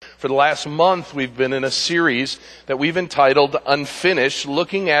For the last month, we've been in a series that we've entitled Unfinished,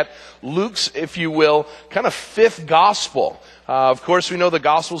 looking at Luke's, if you will, kind of fifth gospel. Of course, we know the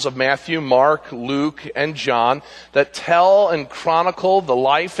Gospels of Matthew, Mark, Luke, and John that tell and chronicle the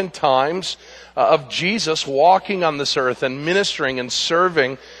life and times of Jesus walking on this earth and ministering and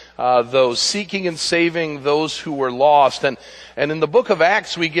serving those, seeking and saving those who were lost. And in the book of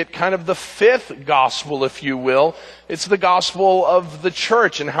Acts, we get kind of the fifth gospel, if you will. It's the gospel of the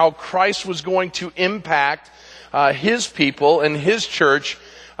church and how Christ was going to impact His people and His church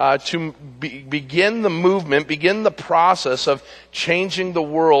to begin the movement, begin the process of changing the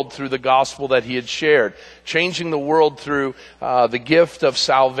world through the gospel that He had shared, changing the world through the gift of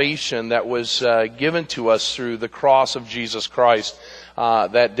salvation that was given to us through the cross of Jesus Christ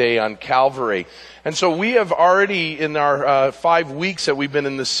that day on Calvary. And so we have already, in our 5 weeks that we've been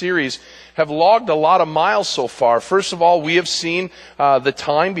in this series, have logged a lot of miles so far. First of all, we have seen the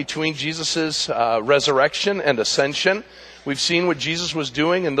time between Jesus' resurrection and ascension. We've seen what Jesus was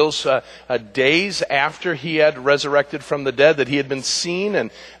doing in those days after He had resurrected from the dead, that He had been seen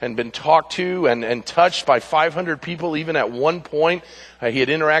and been talked to and touched by 500 people even at one point. He had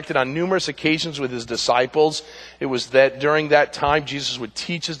interacted on numerous occasions with His disciples. It was that during that time Jesus would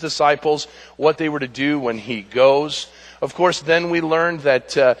teach His disciples what they were to do when He goes. Of course, then we learned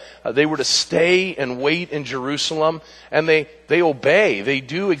that they were to stay and wait in Jerusalem, and they obey. They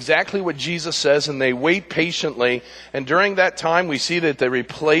do exactly what Jesus says, and they wait patiently. And during that time, we see that they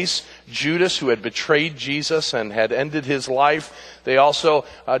replace Judas, who had betrayed Jesus and had ended his life. They also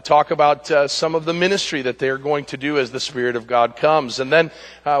talk about some of the ministry that they are going to do as the Spirit of God comes. And then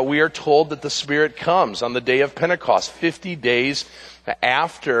we are told that the Spirit comes on the day of Pentecost, 50 days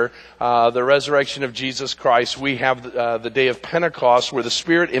after the resurrection of Jesus Christ. We have the day of Pentecost, where the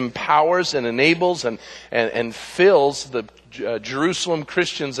Spirit empowers and enables and fills the Jerusalem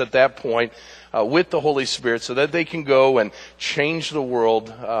Christians at that point with the Holy Spirit, so that they can go and change the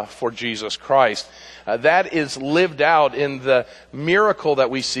world for Jesus Christ. That is lived out in the miracle that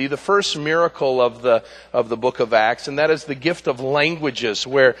we see, the first miracle of the book of Acts, and that is the gift of languages,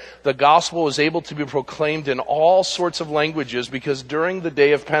 where the gospel is able to be proclaimed in all sorts of languages, because during the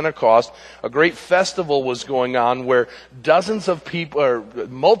day of Pentecost, a great festival was going on where dozens of people, or a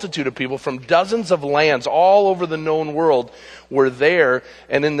multitude of people from dozens of lands all over the known world were there,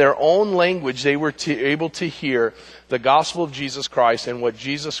 and in their own language they were able to hear the gospel of Jesus Christ and what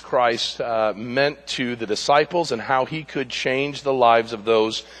Jesus Christ meant to the disciples and how He could change the lives of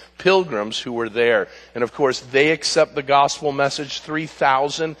those pilgrims who were there. And of course, they accept the gospel message.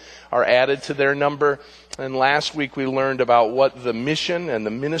 3,000 are added to their number. And last week we learned about what the mission and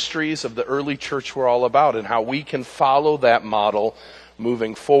the ministries of the early church were all about and how we can follow that model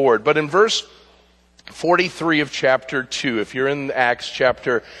moving forward. But in verse 43 of chapter 2. If you're in Acts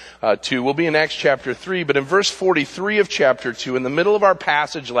chapter 2, we'll be in Acts chapter 3, but in verse 43 of chapter 2, in the middle of our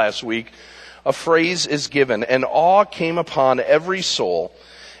passage last week, a phrase is given, "And awe came upon every soul,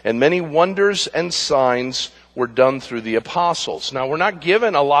 and many wonders and signs were done through the apostles." Now, we're not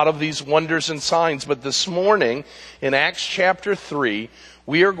given a lot of these wonders and signs, but this morning in Acts chapter 3,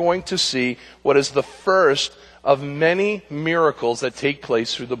 we are going to see what is the first of many miracles that take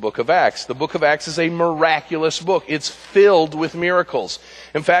place through the book of Acts. The book of Acts is a miraculous book. It's filled with miracles.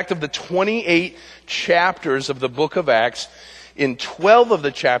 In fact, of the 28 chapters of the book of Acts, in 12 of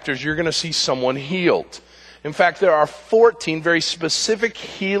the chapters, you're going to see someone healed. In fact, there are 14 very specific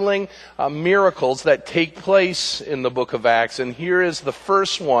healing miracles that take place in the book of Acts. And here is the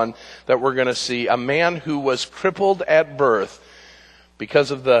first one that we're going to see. A man who was crippled at birth,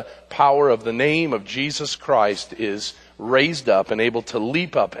 because of the power of the name of Jesus Christ, is raised up and able to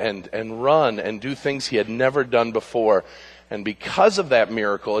leap up and run and do things he had never done before. And because of that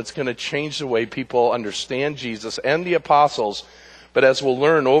miracle, it's going to change the way people understand Jesus and the apostles. But as we'll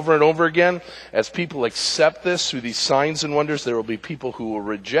learn over and over again, as people accept this through these signs and wonders, there will be people who will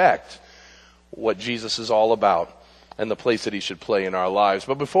reject what Jesus is all about and the place that He should play in our lives.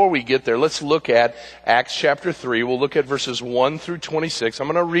 But before we get there, let's look at Acts chapter 3. We'll look at verses 1 through 26. I'm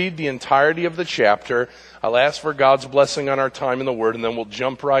going to read the entirety of the chapter. I'll ask for God's blessing on our time in the Word, and then we'll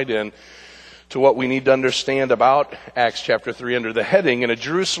jump right in to what we need to understand about Acts chapter 3 under the heading, "In a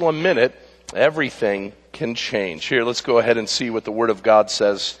Jerusalem Minute, Everything Can Change." Here, let's go ahead and see what the Word of God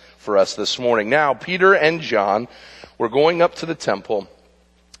says for us this morning. "Now, Peter and John were going up to the temple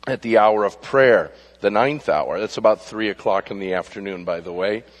at the hour of prayer, the 9th hour. That's about 3 o'clock in the afternoon, by the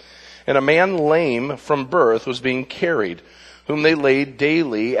way. And a man lame from birth was being carried, whom they laid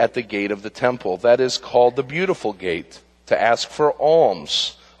daily at the gate of the temple, that is called the Beautiful Gate, to ask for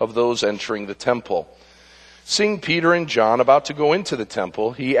alms of those entering the temple. Seeing Peter and John about to go into the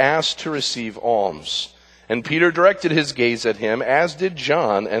temple, he asked to receive alms. And Peter directed his gaze at him, as did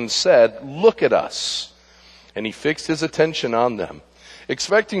John, and said, "Look at us." And he fixed his attention on them,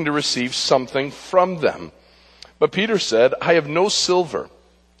 expecting to receive something from them. But Peter said, "I have no silver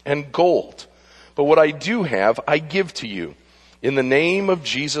and gold, but what I do have, I give to you. In the name of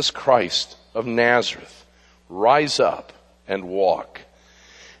Jesus Christ of Nazareth, rise up and walk."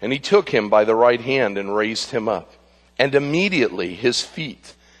 And he took him by the right hand and raised him up. And immediately his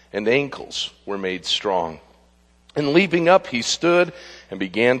feet and ankles were made strong. And leaping up, he stood and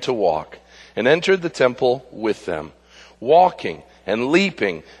began to walk, and entered the temple with them, walking and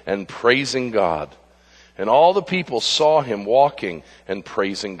leaping and praising God. And all the people saw him walking and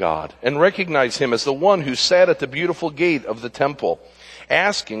praising God, and recognized him as the one who sat at the beautiful gate of the temple,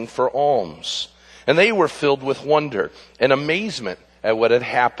 asking for alms. And they were filled with wonder and amazement at what had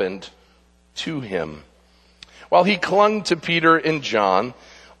happened to him. While he clung to Peter and John,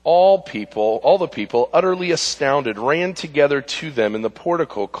 all the people, utterly astounded, ran together to them in the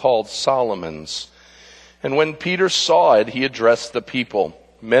portico called Solomon's. And when Peter saw it, he addressed the people,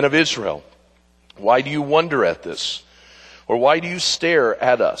 "Men of Israel, why do you wonder at this? Or why do you stare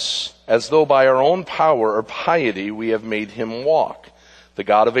at us, as though by our own power or piety we have made him walk? The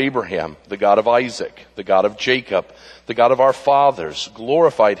God of Abraham, the God of Isaac, the God of Jacob, the God of our fathers,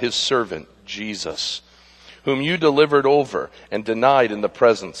 glorified his servant Jesus, whom you delivered over and denied in the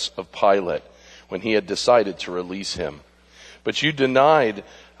presence of Pilate when he had decided to release him. But you denied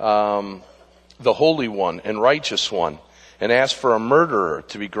the Holy One and Righteous One, and asked for a murderer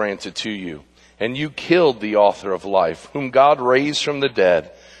to be granted to you. And you killed the author of life, whom God raised from the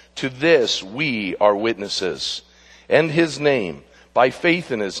dead. To this we are witnesses. And his name, by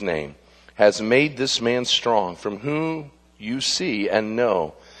faith in his name, has made this man strong, from whom you see and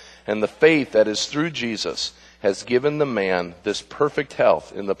know. And the faith that is through Jesus has given the man this perfect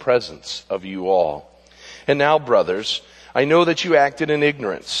health in the presence of you all. And now, brothers, I know that you acted in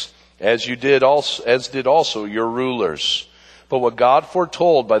ignorance, as did also your rulers. But what God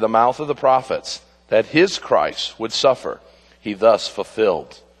foretold by the mouth of the prophets, that his Christ would suffer, he thus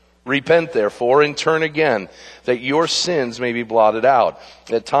fulfilled. Repent, therefore, and turn again, that your sins may be blotted out,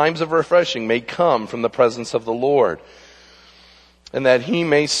 that times of refreshing may come from the presence of the Lord, and that he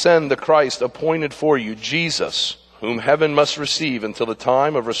may send the Christ appointed for you, Jesus, whom heaven must receive until the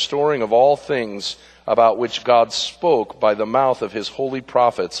time of restoring of all things, about which God spoke by the mouth of his holy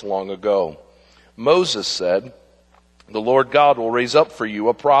prophets long ago. Moses said, "The Lord God will raise up for you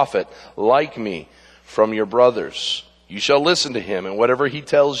a prophet like me from your brothers. You shall listen to him in whatever he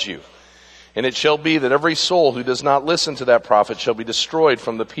tells you. And it shall be that every soul who does not listen to that prophet shall be destroyed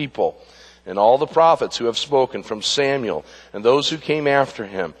from the people. And all the prophets who have spoken from Samuel and those who came after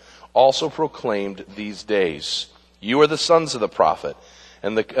him also proclaimed these days. You are the sons of the prophet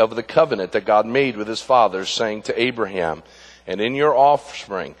and of the covenant that God made with his fathers, saying to Abraham, and in your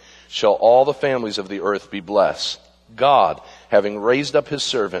offspring shall all the families of the earth be blessed. God, having raised up his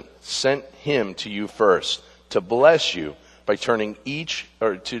servant, sent him to you first, to bless you by turning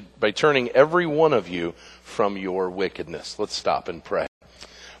every one of you from your wickedness." Let's stop and pray.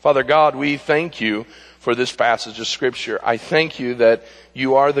 Father God, we thank you for this passage of Scripture. I thank you that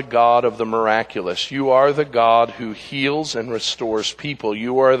you are the God of the miraculous. You are the God who heals and restores people.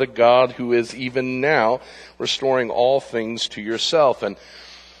 You are the God who is even now restoring all things to yourself. And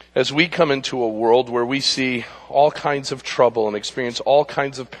as we come into a world where we see all kinds of trouble and experience all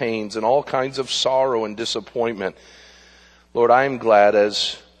kinds of pains and all kinds of sorrow and disappointment, Lord, I am glad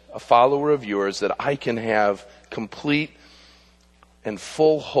as a follower of yours that I can have complete and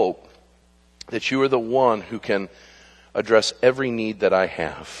full hope that you are the one who can address every need that I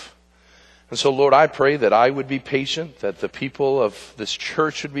have. And so, Lord, I pray that I would be patient, that the people of this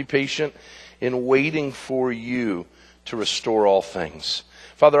church would be patient in waiting for you to restore all things.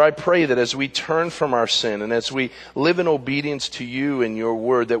 Father, I pray that as we turn from our sin and as we live in obedience to you and your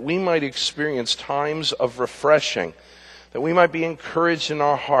word, that we might experience times of refreshing, that we might be encouraged in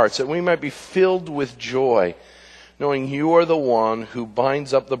our hearts, that we might be filled with joy, knowing you are the one who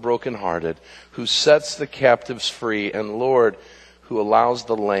binds up the brokenhearted, who sets the captives free, and Lord, who allows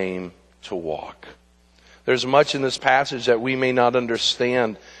the lame to walk. There's much in this passage that we may not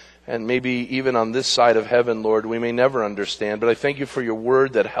understand, and maybe even on this side of heaven, Lord, we may never understand. But I thank you for your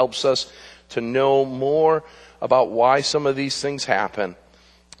word that helps us to know more about why some of these things happen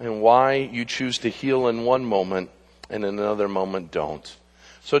and why you choose to heal in one moment and in another moment don't.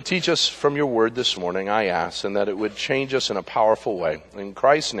 So teach us from your word this morning, I ask, and that it would change us in a powerful way. In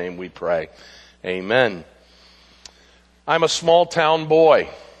Christ's name we pray. Amen. I'm a small town boy.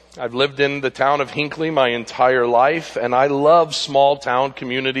 I've lived in the town of Hinckley my entire life, and I love small town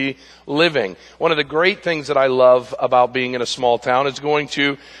community living. One of the great things that I love about being in a small town is going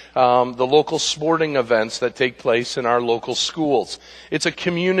to the local sporting events that take place in our local schools. It's a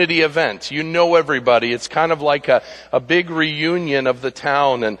community event. You know everybody. It's kind of like a big reunion of the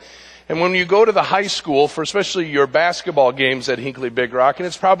town. And when you go to the high school, for especially your basketball games at Hinckley Big Rock, and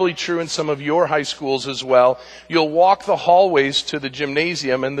it's probably true in some of your high schools as well, you'll walk the hallways to the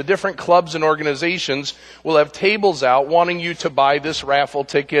gymnasium, and the different clubs and organizations will have tables out wanting you to buy this raffle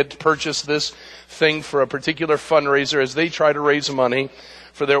ticket, purchase this thing for a particular fundraiser as they try to raise money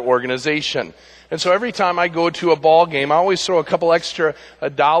for their organization. And so every time I go to a ball game, I always throw a couple extra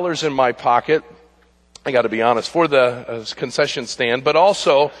dollars in my pocket, I got to be honest, for the concession stand, but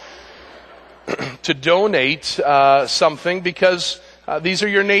also to donate something, because these are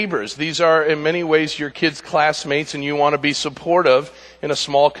your neighbors. These are in many ways your kids' classmates, and you want to be supportive in a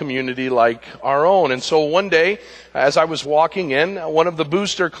small community like our own. And so one day, as I was walking in, one of the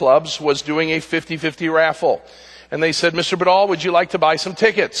booster clubs was doing a 50-50 raffle. And they said, "Mr. Badal, would you like to buy some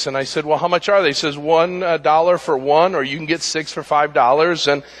tickets?" And I said, "Well, how much are they?" He says, $1 for one, or you can get 6 for $5.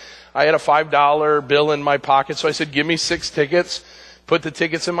 And I had a $5 bill in my pocket, so I said, "Give me 6 tickets." Put the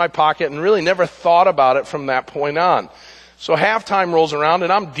tickets in my pocket and really never thought about it from that point on. So halftime rolls around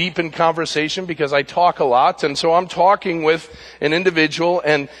and I'm deep in conversation because I talk a lot. And so I'm talking with an individual,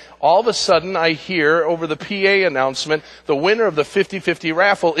 and all of a sudden I hear over the PA announcement, the winner of the 50-50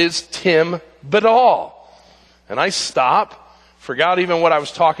 raffle is Tim Badal. And I stop, forgot even what I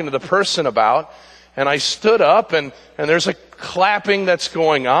was talking to the person about, and I stood up, and there's a clapping that's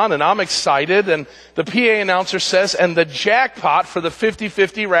going on, and I'm excited, and the PA announcer says, and the jackpot for the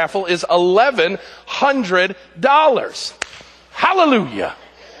 50-50 raffle is $1,100. Hallelujah.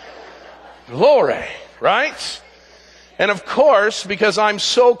 Glory, right? And of course, because I'm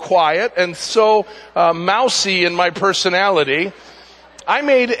so quiet and so mousy in my personality, I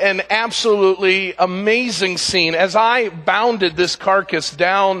made an absolutely amazing scene. As I bounded this carcass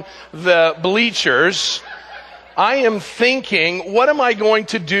down the bleachers, I am thinking, what am I going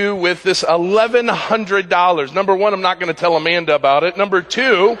to do with this $1,100? Number one, I'm not going to tell Amanda about it. Number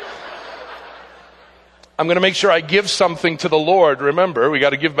two, I'm going to make sure I give something to the Lord. Remember, we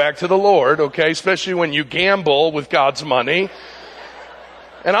got to give back to the Lord, okay? Especially when you gamble with God's money.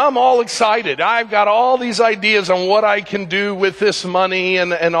 And I'm all excited. I've got all these ideas on what I can do with this money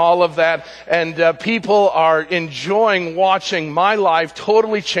and all of that. And people are enjoying watching my life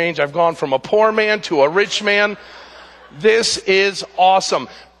totally change. I've gone from a poor man to a rich man. This is awesome.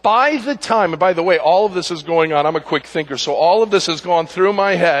 By the time, and by the way, all of this is going on. I'm a quick thinker, so all of this has gone through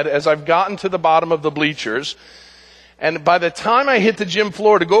my head as I've gotten to the bottom of the bleachers. And by the time I hit the gym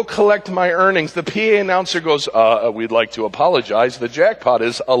floor to go collect my earnings, the PA announcer goes, we'd like to apologize. The jackpot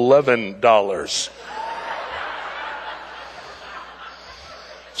is $11.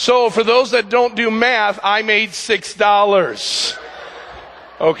 So for those that don't do math, I made $6.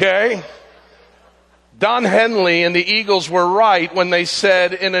 Okay? Don Henley and the Eagles were right when they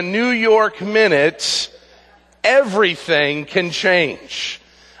said, in a New York minute, everything can change.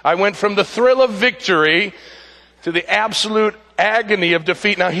 I went from the thrill of victory to the absolute agony of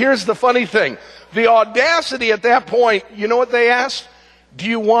defeat. Now here's the funny thing. The audacity at that point, you know what they asked? Do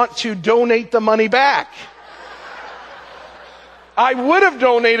you want to donate the money back? I would have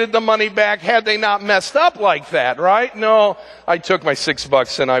donated the money back had they not messed up like that, right? No, I took my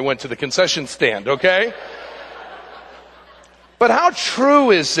 $6 and I went to the concession stand, okay? But how true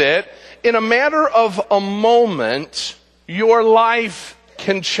is it, in a matter of a moment, your life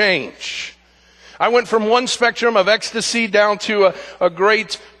can change? I went from one spectrum of ecstasy down to a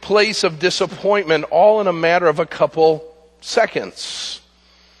great place of disappointment, all in a matter of a couple seconds.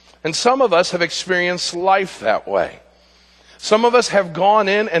 And some of us have experienced life that way. Some of us have gone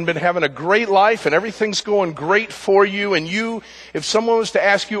in and been having a great life and everything's going great for you. And you, if someone was to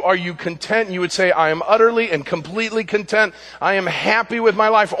ask you, are you content? You would say, I am utterly and completely content. I am happy with my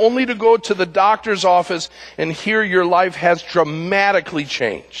life, only to go to the doctor's office and hear your life has dramatically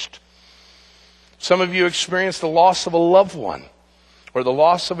changed. Some of you experienced the loss of a loved one, or the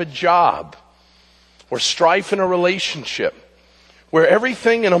loss of a job, or strife in a relationship, where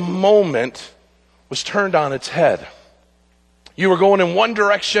everything in a moment was turned on its head. You were going in one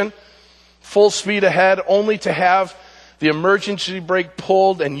direction, full speed ahead, only to have the emergency brake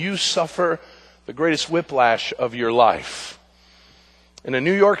pulled and you suffer the greatest whiplash of your life. In a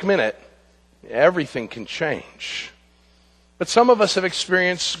New York minute, everything can change. But some of us have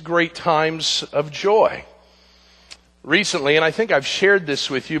experienced great times of joy. Recently, and I think I've shared this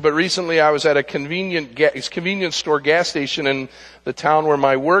with you, but recently I was at a convenience store gas station in the town where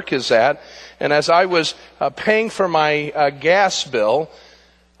my work is at, and as I was paying for my gas bill,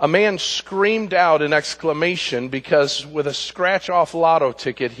 a man screamed out an exclamation because with a scratch-off lotto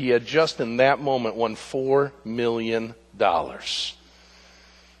ticket, he had just in that moment won $4 million.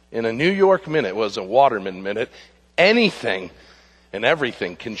 In a New York minute, was a Waterman minute, anything and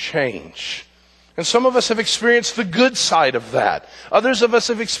everything can change. And some of us have experienced the good side of that. Others of us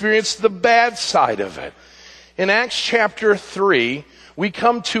have experienced the bad side of it. In Acts chapter 3, we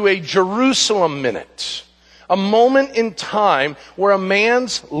come to a Jerusalem minute, a moment in time where a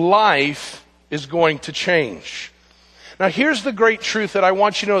man's life is going to change. Now here's the great truth that I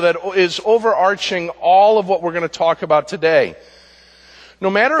want you to know that is overarching all of what we're going to talk about today. No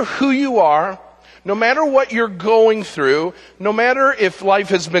matter who you are, no matter what you're going through, no matter if life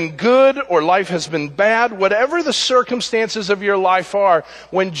has been good or life has been bad, whatever the circumstances of your life are,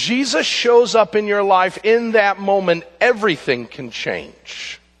 when Jesus shows up in your life in that moment, everything can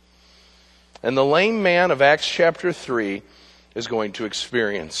change. And the lame man of Acts chapter 3 is going to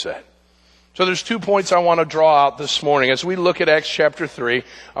experience it. So there's 2 points I want to draw out this morning. As we look at Acts chapter 3,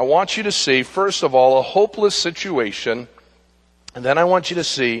 I want you to see, first of all, a hopeless situation, and then I want you to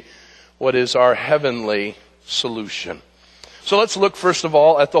see what is our heavenly solution. So let's look first of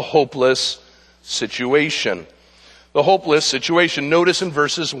all at the hopeless situation. The hopeless situation. Notice in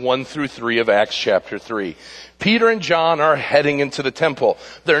verses 1 through 3 of Acts chapter 3. Peter and John are heading into the temple.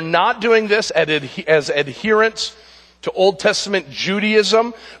 They're not doing this as adherents to Old Testament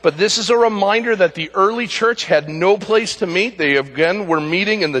Judaism, but this is a reminder that the early church had no place to meet. They again were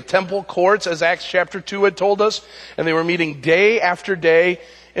meeting in the temple courts, as Acts chapter 2 had told us, and they were meeting day after day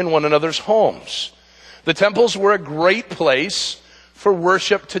in one another's homes. The temples were a great place for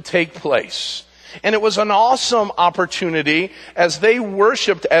worship to take place. And it was an awesome opportunity as they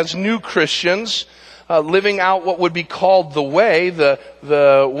worshiped as new Christians, living out what would be called the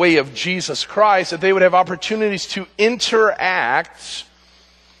way of Jesus Christ, that they would have opportunities to interact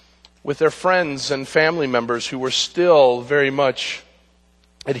with their friends and family members who were still very much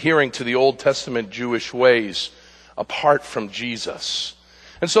adhering to the Old Testament Jewish ways apart from Jesus.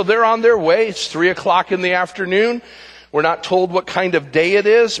 And so they're on their way. It's 3 o'clock in the afternoon. We're not told what kind of day it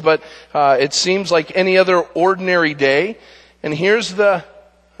is, but it seems like any other ordinary day. And here's the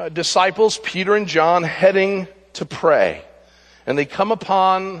disciples, Peter and John, heading to pray. And they come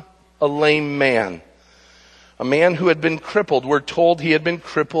upon a lame man, a man who had been crippled. We're told he had been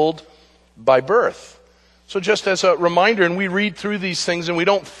crippled by birth. So just as a reminder, and we read through these things and we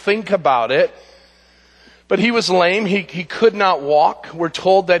don't think about it, but he was lame. He could not walk. We're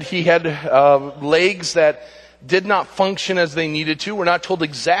told that he had legs that did not function as they needed to. We're not told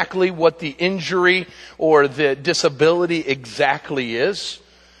exactly what the injury or the disability exactly is.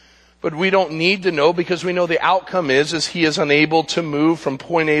 But we don't need to know because we know the outcome is he is unable to move from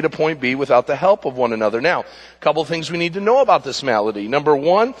point A to point B without the help of one another. Now, a couple things we need to know about this malady. Number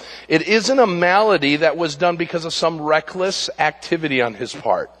one, it isn't a malady that was done because of some reckless activity on his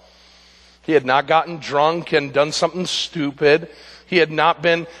part. He had not gotten drunk and done something stupid. He had not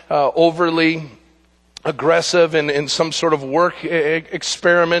been overly aggressive in some sort of work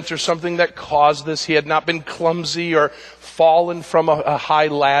experiment or something that caused this. He had not been clumsy or fallen from a high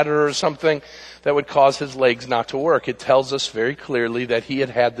ladder or something that would cause his legs not to work. It tells us very clearly that he had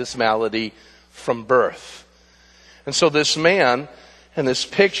had this malady from birth. And so this man and this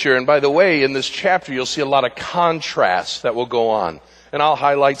picture, and by the way, in this chapter you'll see a lot of contrasts that will go on. And I'll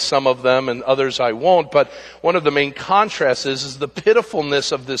highlight some of them and others I won't. But one of the main contrasts is the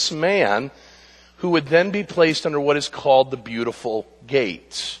pitifulness of this man who would then be placed under what is called the beautiful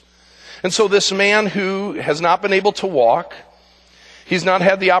gate. And so this man who has not been able to walk, he's not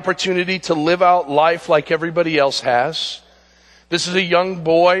had the opportunity to live out life like everybody else has. This is a young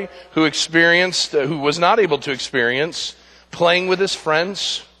boy who was not able to experience playing with his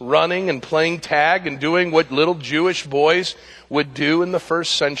friends, running and playing tag and doing what little Jewish boys would do in the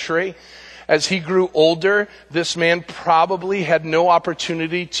first century. As he grew older, this man probably had no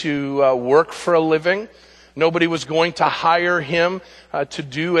opportunity to work for a living. Nobody was going to hire him to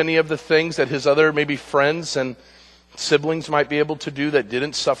do any of the things that his other maybe friends and siblings might be able to do that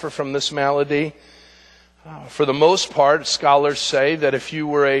didn't suffer from this malady. For the most part, scholars say that if you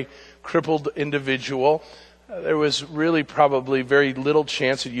were a crippled individual, there was really probably very little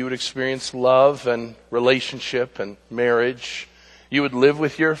chance that you would experience love and relationship and marriage. You would live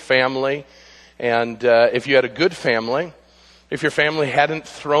with your family, and if you had a good family, if your family hadn't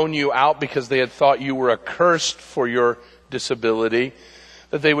thrown you out because they had thought you were accursed for your disability,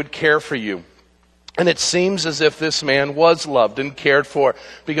 that they would care for you And it seems as if this man was loved and cared for,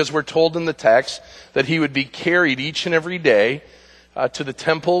 because we're told in the text that he would be carried each and every day to the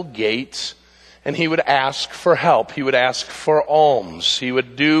temple gates, and he would ask for help. He would ask for alms. He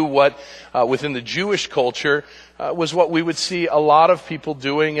would do what within the Jewish culture was what we would see a lot of people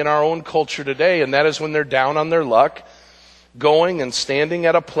doing in our own culture today, and that is when they're down on their luck, going and standing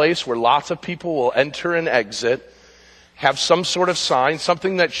at a place where lots of people will enter and exit, have some sort of sign,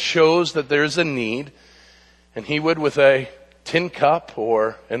 something that shows that there's a need, and he would, with a tin cup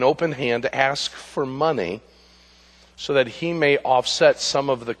or an open hand, ask for money so that he may offset some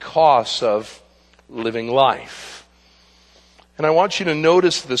of the costs of living life. And I want you to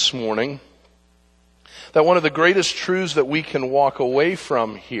notice this morning that one of the greatest truths that we can walk away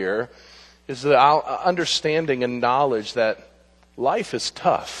from here is the understanding and knowledge that life is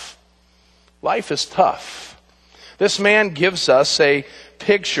tough. Life is tough. This man gives us a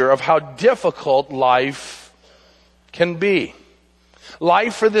picture of how difficult life can be.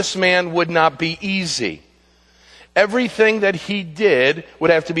 Life for this man would not be easy. Everything that he did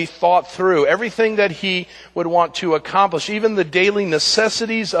would have to be thought through. Everything that he would want to accomplish, even the daily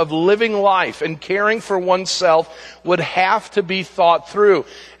necessities of living life and caring for oneself, would have to be thought through.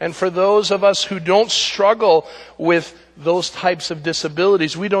 And for those of us who don't struggle with those types of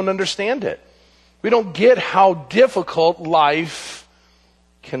disabilities, we don't understand it. We don't get how difficult life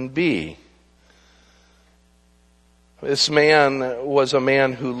can be. This man was a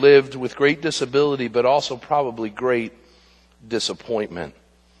man who lived with great disability, but also probably great disappointment.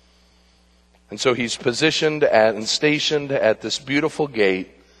 And so he's positioned and stationed at this beautiful gate,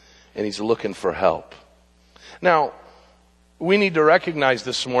 and he's looking for help. Now, we need to recognize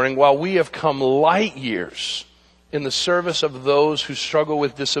this morning, while we have come light years in the service of those who struggle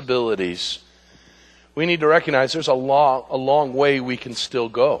with disabilities, we need to recognize there's a long way we can still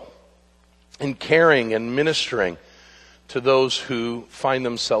go in caring and ministering to those who find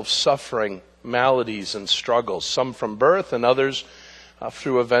themselves suffering maladies and struggles, some from birth and others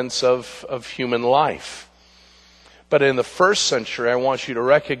through events of human life. But in the first century, I want you to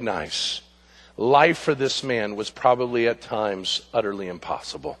recognize life for this man was probably at times utterly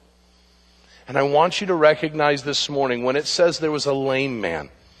impossible. And I want you to recognize this morning, when it says there was a lame man,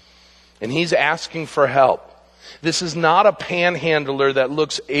 and he's asking for help, this is not a panhandler that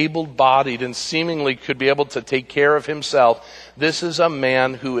looks able-bodied and seemingly could be able to take care of himself. This is a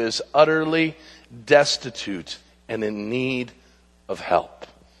man who is utterly destitute and in need of help.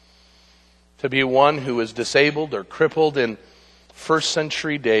 To be one who is disabled or crippled in first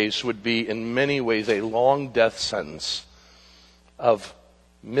century days would be in many ways a long death sentence of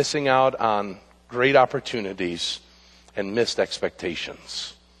missing out on great opportunities and missed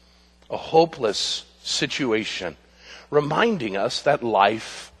expectations. A hopeless situation, reminding us that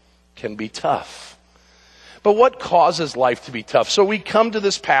life can be tough. But what causes life to be tough? So we come to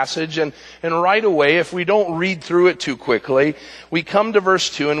this passage, and right away, if we don't read through it too quickly, we come to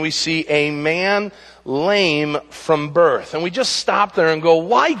verse 2 and we see a man lame from birth. And we just stop there and go,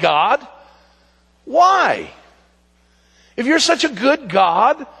 why, God? Why? If you're such a good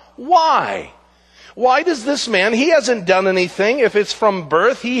God, why? Why does this man, he hasn't done anything. If it's from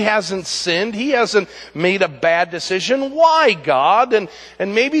birth, he hasn't sinned. He hasn't made a bad decision. Why, God? And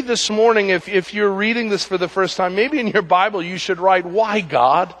maybe this morning, if you're reading this for the first time, maybe in your Bible you should write, why,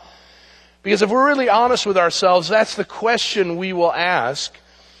 God? Because if we're really honest with ourselves, that's the question we will ask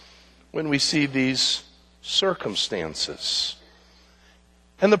when we see these circumstances.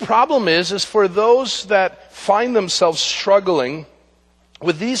 And the problem is for those that find themselves struggling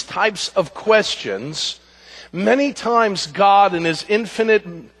with these types of questions, many times God in His infinite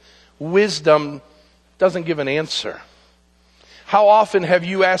wisdom doesn't give an answer. How often have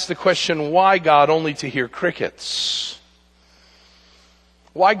you asked the question, why, God, only to hear crickets?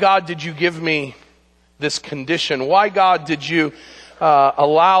 Why, God, did you give me this condition? Why, God, did you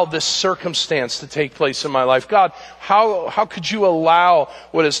allow this circumstance to take place in my life? God, how could you allow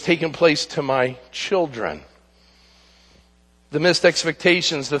what has taken place to my children? The missed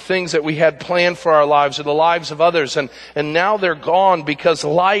expectations, the things that we had planned for our lives or the lives of others, and now they're gone because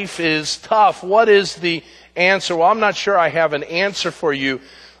life is tough. What is the answer? Well, I'm not sure I have an answer for you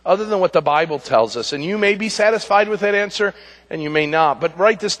other than what the Bible tells us. And you may be satisfied with that answer and you may not. But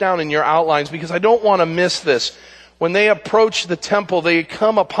write this down in your outlines because I don't want to miss this. When they approach the temple, they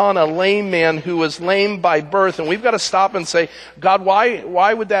come upon a lame man who was lame by birth. And we've got to stop and say, God,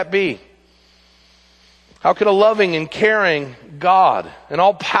 why would that be? How could a loving and caring God, an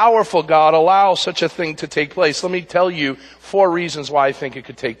all-powerful God, allow such a thing to take place? Let me tell you 4 reasons why I think it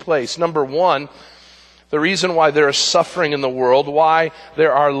could take place. Number 1, The reason why there is suffering in the world, why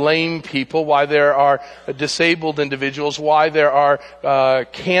there are lame people, why there are disabled individuals, why there are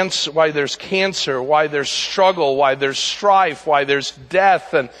cancer, why there's cancer, why there's struggle, why there's strife, why there's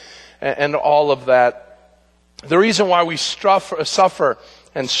death, and all of that. The reason why we suffer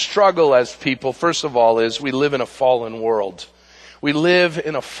and struggle as people, first of all, is we live in a fallen world. We live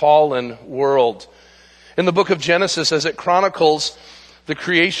in a fallen world. In the book of Genesis, as it chronicles the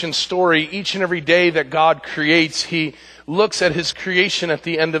creation story, each and every day that God creates, He looks at His creation at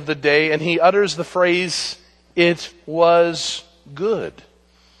the end of the day and He utters the phrase, "It was good."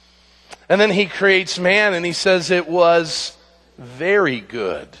 And then He creates man and He says, "It was very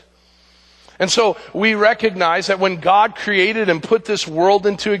good." And so we recognize that when God created and put this world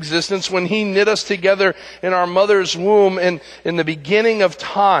into existence, when He knit us together in our mother's womb and in the beginning of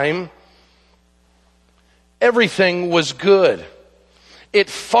time, everything was good. It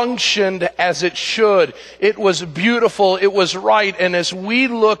functioned as it should. It was beautiful. It was right. And as we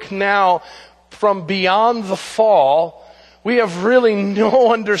look now from beyond the fall, we have really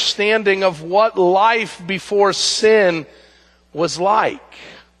no understanding of what life before sin was like.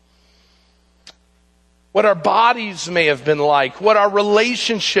 What our bodies may have been like. What our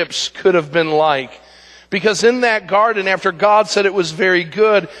relationships could have been like. Because in that garden, after God said it was very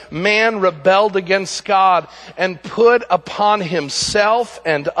good, man rebelled against God and put upon himself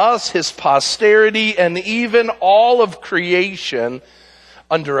and us, his posterity, and even all of creation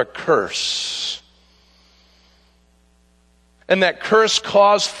under a curse. And that curse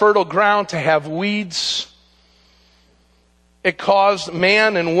caused fertile ground to have weeds. It caused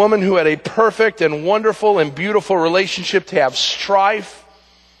man and woman who had a perfect and wonderful and beautiful relationship to have strife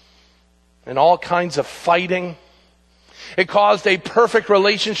and all kinds of fighting. It caused a perfect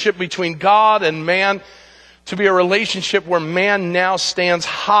relationship between God and man to be a relationship where man now stands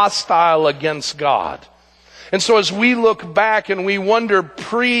hostile against God. And so as we look back and we wonder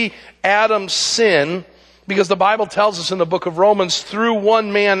pre-Adam's sin, because the Bible tells us in the book of Romans, through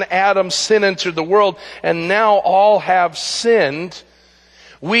one man Adam, sin entered the world, and now all have sinned.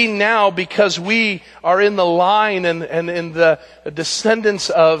 We now, because we are in the line and in the descendants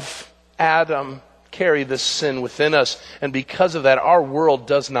of Adam, carry this sin within us, and because of that, our world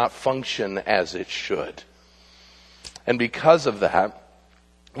does not function as it should. And because of that,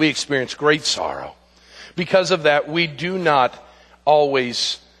 we experience great sorrow. Because of that, we do not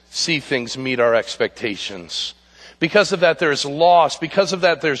always see things meet our expectations. Because of that, there is loss. Because of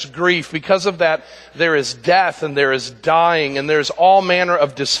that, there's grief. Because of that, there is death and there is dying and there's all manner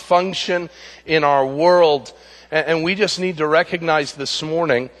of dysfunction in our world. And we just need to recognize this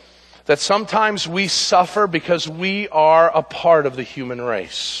morning that sometimes we suffer because we are a part of the human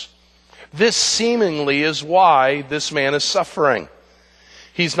race. This seemingly is why this man is suffering.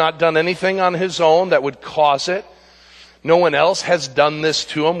 He's not done anything on his own that would cause it. No one else has done this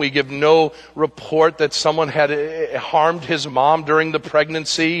to him. We give no report that someone had harmed his mom during the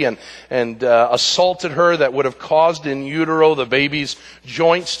pregnancy and assaulted her that would have caused in utero the baby's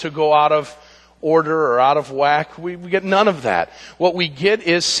joints to go out of order or out of whack. We get none of that. What we get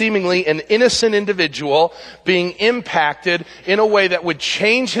is seemingly an innocent individual being impacted in a way that would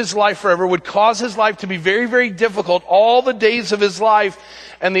change his life forever, would cause his life to be very, very difficult all the days of his life.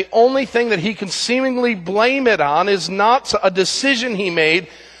 And the only thing that he can seemingly blame it on is not a decision he made,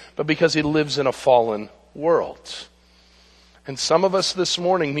 but because he lives in a fallen world. And some of us this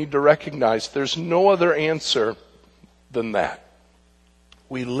morning need to recognize there's no other answer than that.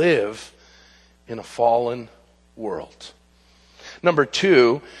 We live in a fallen world. Number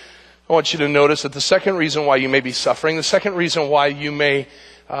two, I want you to notice that the second reason why you may be suffering, the second reason why you may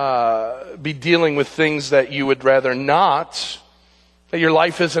be dealing with things that you would rather not, that your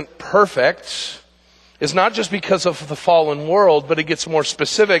life isn't perfect, is not just because of the fallen world, but it gets more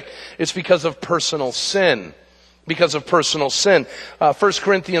specific. It's because of personal sin. Because of personal sin. 1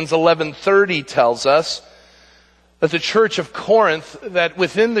 Corinthians 11:30 tells us that the church of Corinth, that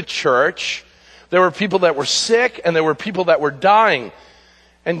within the church, there were people that were sick and there were people that were dying.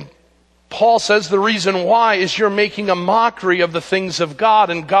 And Paul says the reason why is you're making a mockery of the things of God,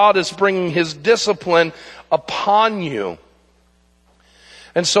 and God is bringing His discipline upon you.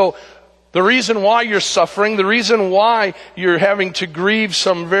 And so the reason why you're suffering, the reason why you're having to grieve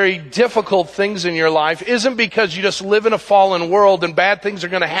some very difficult things in your life isn't because you just live in a fallen world and bad things are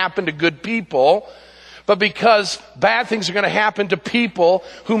going to happen to good people, but because bad things are going to happen to people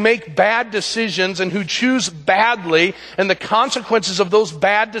who make bad decisions and who choose badly, and the consequences of those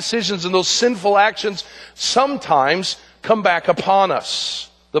bad decisions and those sinful actions sometimes come back upon us.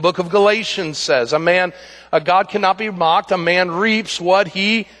 The book of Galatians says, God cannot be mocked. A man reaps what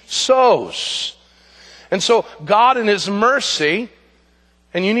he sows. And so God in His mercy,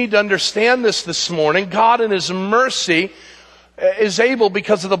 and you need to understand this morning, God in His mercy is able,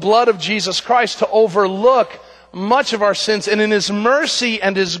 because of the blood of Jesus Christ, to overlook much of our sins. And in His mercy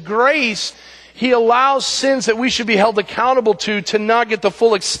and His grace, He allows sins that we should be held accountable to not get the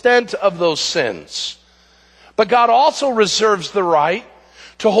full extent of those sins. But God also reserves the right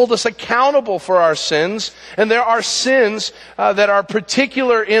to hold us accountable for our sins. And there are sins that are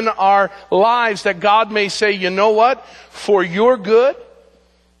particular in our lives that God may say, you know what? For your good,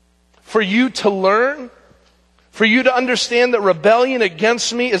 for you to learn, for you to understand that rebellion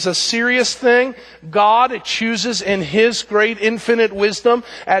against me is a serious thing, God chooses in His great infinite wisdom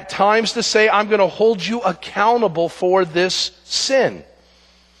at times to say, I'm going to hold you accountable for this sin.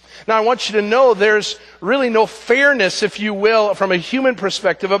 Now, I want you to know there's really no fairness, if you will, from a human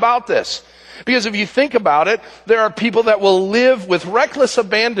perspective about this. Because if you think about it, there are people that will live with reckless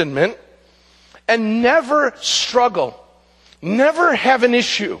abandonment and never struggle, never have an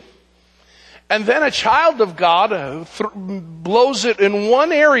issue. And then a child of God blows it in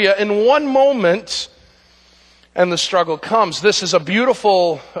one area, in one moment, and the struggle comes. This is a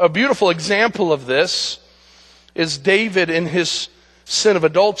beautiful example of this, is David in his sin of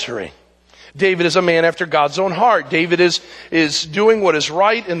adultery. David is a man after God's own heart. David is doing what is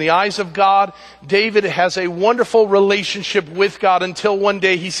right in the eyes of God. David has a wonderful relationship with God until one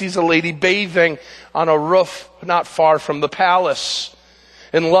day he sees a lady bathing on a roof not far from the palace.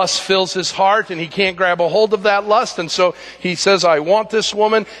 And lust fills his heart, and he can't grab a hold of that lust. And so he says, I want this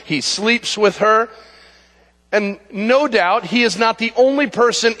woman. He sleeps with her. And no doubt he is not the only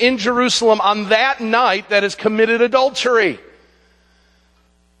person in Jerusalem on that night that has committed adultery.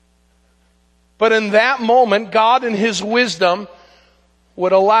 But in that moment, God in His wisdom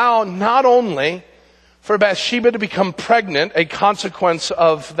would allow not only for Bathsheba to become pregnant, a consequence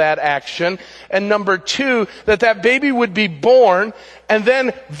of that action, and number two, that baby would be born and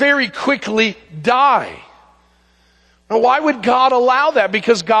then very quickly die. Now, why would God allow that?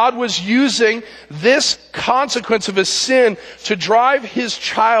 Because God was using this consequence of His sin to drive His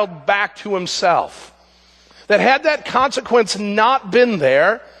child back to Himself. That had that consequence not been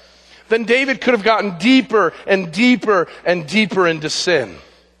there, then David could have gotten deeper and deeper and deeper into sin.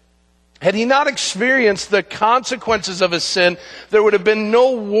 Had he not experienced the consequences of his sin, there would have been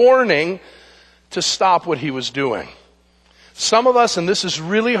no warning to stop what he was doing. Some of us, and this is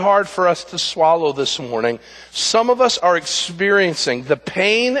really hard for us to swallow this morning, some of us are experiencing the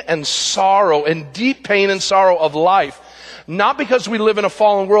pain and sorrow and deep pain and sorrow of life, not because we live in a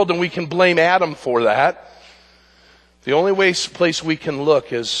fallen world and we can blame Adam for that. The only place we can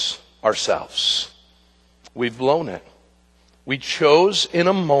look is ourselves. We've blown it. We chose in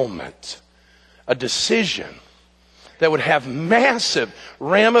a moment a decision that would have massive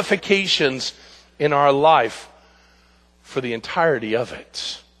ramifications in our life for the entirety of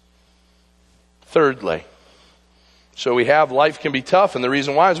it. Thirdly, so we have life can be tough, and the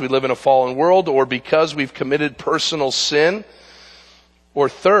reason why is we live in a fallen world, or because we've committed personal sin, or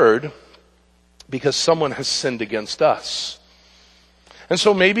third, because someone has sinned against us. And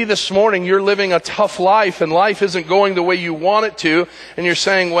so maybe this morning you're living a tough life and life isn't going the way you want it to, and you're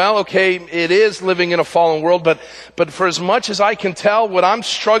saying, well, okay, it is living in a fallen world, but for as much as I can tell, what I'm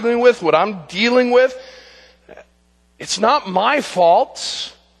struggling with, what I'm dealing with, it's not my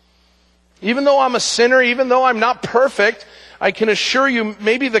fault. Even though I'm a sinner, even though I'm not perfect, I can assure you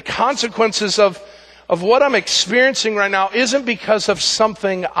maybe the consequences of what I'm experiencing right now isn't because of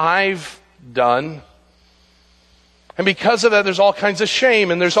something I've done. And because of that, there's all kinds of shame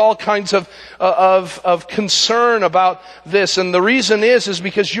and there's all kinds of concern about this. And the reason is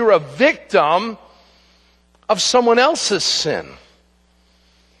because you're a victim of someone else's sin.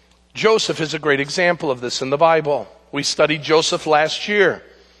 Joseph is a great example of this in the Bible. We studied Joseph last year.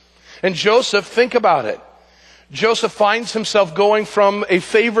 And Joseph, think about it. Joseph finds himself going from a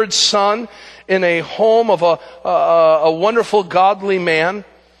favored son in a home of a wonderful, godly man,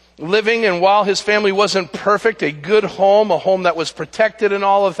 living, and while his family wasn't perfect, a good home, a home that was protected and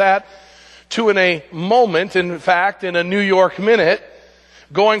all of that, to in a moment, in fact, in a New York minute,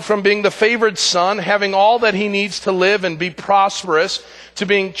 going from being the favored son, having all that he needs to live and be prosperous, to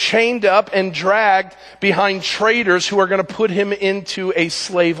being chained up and dragged behind traders who are going to put him into a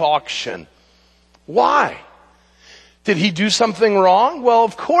slave auction. Why? Did he do something wrong? Well,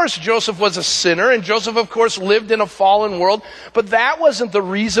 of course, Joseph was a sinner, and Joseph, of course, lived in a fallen world, but that wasn't the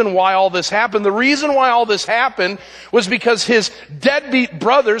reason why all this happened. The reason why all this happened was because his deadbeat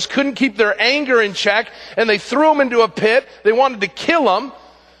brothers couldn't keep their anger in check, and they threw him into a pit. They wanted to kill him,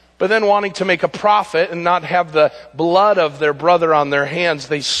 but then wanting to make a profit and not have the blood of their brother on their hands,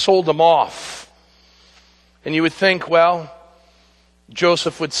 they sold him off. And you would think, well,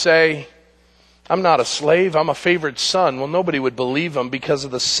 Joseph would say, I'm not a slave, I'm a favored son. Well, nobody would believe him because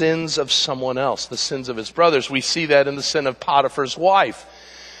of the sins of someone else, the sins of his brothers. We see that in the sin of Potiphar's wife.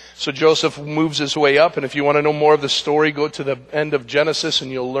 So Joseph moves his way up, and if you want to know more of the story, go to the end of Genesis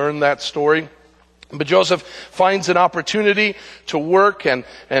and you'll learn that story. But Joseph finds an opportunity to work and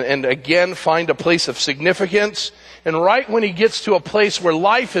again find a place of significance. And right when he gets to a place where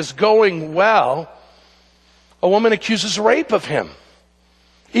life is going well, a woman accuses rape of him,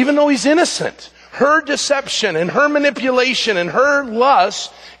 even though he's innocent. Her deception and her manipulation and her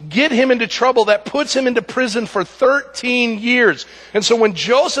lust get him into trouble that puts him into prison for 13 years. And so when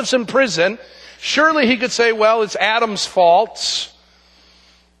Joseph's in prison, surely he could say, well, it's Adam's fault.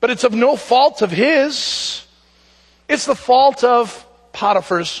 But it's of no fault of his. It's the fault of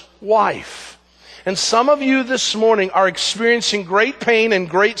Potiphar's wife. And some of you this morning are experiencing great pain and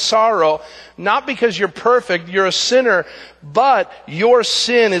great sorrow, not because you're perfect, you're a sinner, but your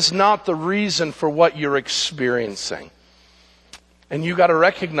sin is not the reason for what you're experiencing. And you got to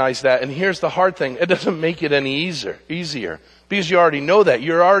recognize that. And here's the hard thing. It doesn't make it any easier. Because you already know that.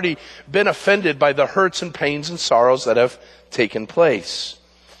 You've already been offended by the hurts and pains and sorrows that have taken place.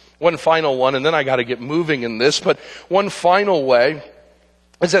 One final one, and then I got to get moving in this, but one final way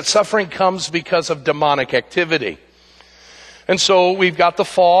is that suffering comes because of demonic activity. And so we've got the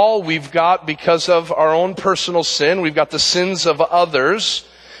fall, we've got, because of our own personal sin, we've got the sins of others,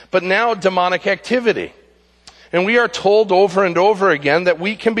 but now demonic activity. And we are told over and over again that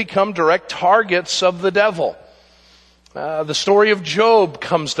we can become direct targets of the devil. The story of Job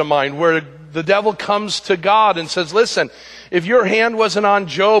comes to mind, where the devil comes to God and says, listen, if your hand wasn't on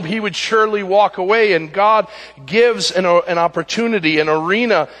Job, he would surely walk away. And God gives an opportunity, an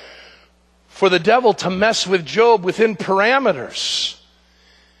arena for the devil to mess with Job within parameters.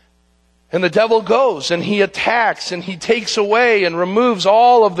 And the devil goes and he attacks and he takes away and removes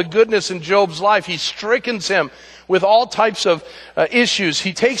all of the goodness in Job's life. He strickens him with all types of issues.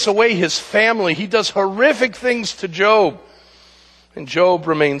 He takes away his family. He does horrific things to Job. And Job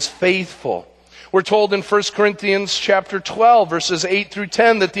remains faithful. We're told in 1 Corinthians chapter 12, verses 8 through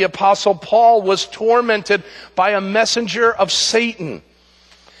 10, that the Apostle Paul was tormented by a messenger of Satan.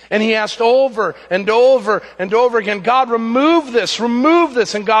 And he asked over and over and over again, God, remove this.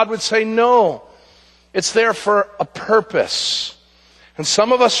 And God would say, no, it's there for a purpose. And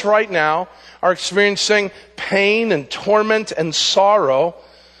some of us right now are experiencing pain and torment and sorrow,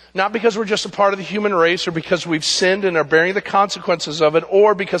 not because we're just a part of the human race or because we've sinned and are bearing the consequences of it,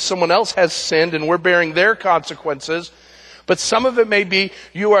 or because someone else has sinned and we're bearing their consequences. But some of it may be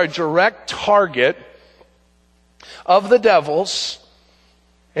you are a direct target of the devil's,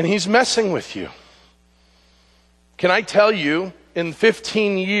 and he's messing with you. Can I tell you, in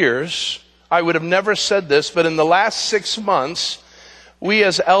 15 years, I would have never said this, but in the last 6 months, we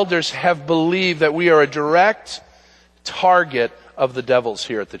as elders have believed that we are a direct target of the devils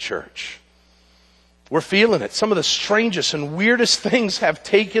here at the church. We're feeling it. Some of the strangest and weirdest things have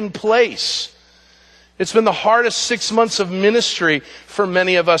taken place. It's been the hardest 6 months of ministry for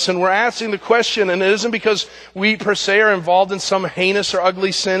many of us, and we're asking the question, and it isn't because we per se are involved in some heinous or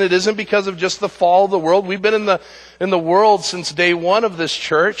ugly sin. It isn't because of just the fall of the world. We've been in the world since day one of this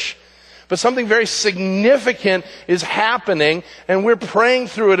church. But something very significant is happening, and we're praying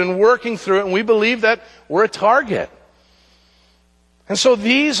through it and working through it, and we believe that we're a target. And so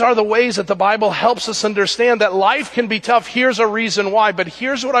these are the ways that the Bible helps us understand that life can be tough. Here's a reason why, but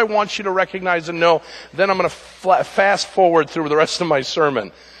here's what I want you to recognize and know. Then I'm going to fast forward through the rest of my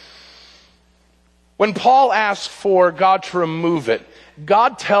sermon. When Paul asks for God to remove it,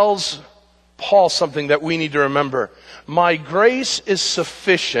 God tells Paul something that we need to remember. My grace is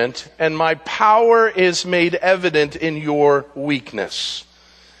sufficient and my power is made evident in your weakness.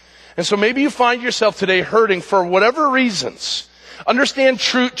 And so maybe you find yourself today hurting for whatever reasons. Understand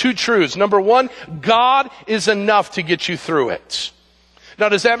two truths. Number one, God is enough to get you through it. Now,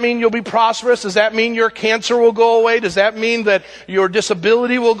 does that mean you'll be prosperous? Does that mean your cancer will go away? Does that mean that your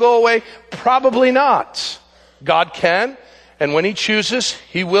disability will go away? Probably not. God can, and when He chooses,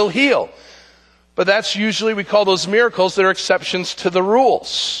 He will heal. But that's usually, we call those miracles that are exceptions to the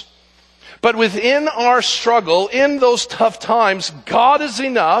rules. But within our struggle, in those tough times, God is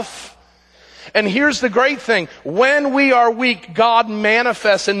enough. And here's the great thing. When we are weak, God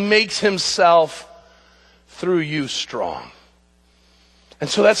manifests and makes Himself through you strong. And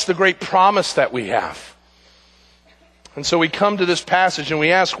so that's the great promise that we have. And so we come to this passage and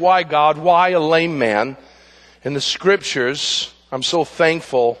we ask, why God? Why a lame man? In the Scriptures, I'm so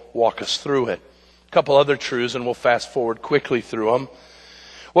thankful, walk us through it. A couple other truths and we'll fast forward quickly through them.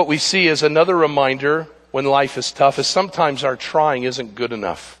 What we see is another reminder when life is tough is sometimes our trying isn't good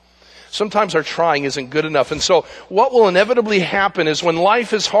enough. Sometimes our trying isn't good enough. And so what will inevitably happen is when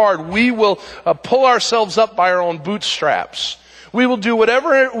life is hard, we will pull ourselves up by our own bootstraps. We will do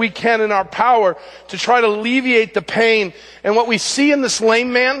whatever we can in our power to try to alleviate the pain. And what we see in this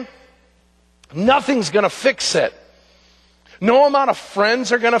lame man, nothing's going to fix it. No amount of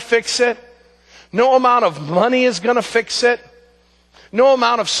friends are going to fix it. No amount of money is going to fix it. No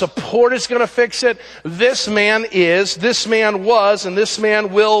amount of support is going to fix it. This man was, and this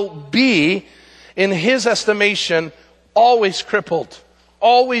man will be, in his estimation, always crippled,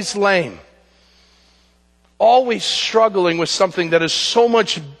 always lame, always struggling with something that is so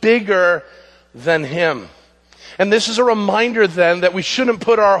much bigger than him. And this is a reminder then that we shouldn't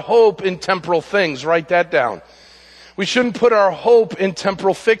put our hope in temporal things. Write that down. We shouldn't put our hope in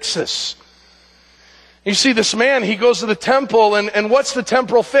temporal fixes. You see, this man, he goes to the temple, and what's the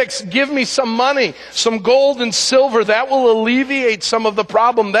temporal fix? Give me some money, some gold and silver. That will alleviate some of the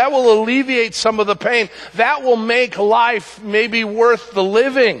problem. That will alleviate some of the pain. That will make life maybe worth the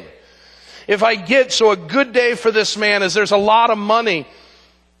living. If I get, so a good day for this man is there's a lot of money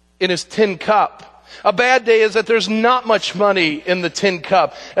in his tin cup. A bad day is that there's not much money in the tin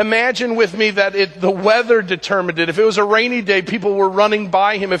cup. Imagine with me that the weather determined it. If it was a rainy day, people were running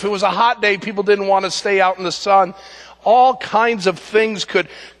by him. If it was a hot day, people didn't want to stay out in the sun. All kinds of things could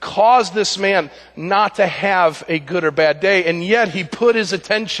cause this man not to have a good or bad day. And yet he put his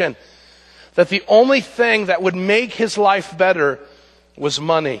attention that the only thing that would make his life better was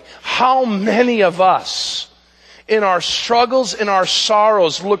money. How many of us in our struggles, in our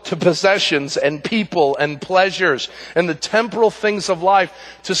sorrows, look to possessions and people and pleasures and the temporal things of life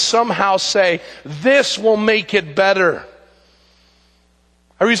to somehow say, this will make it better?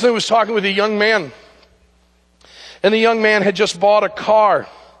 I recently was talking with a young man, and the young man had just bought a car.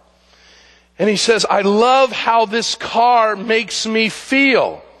 And he says, I love how this car makes me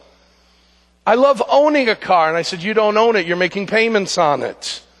feel. I love owning a car. And I said, you don't own it, you're making payments on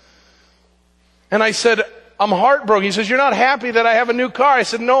it. And I said, I'm heartbroken. He says, you're not happy that I have a new car. I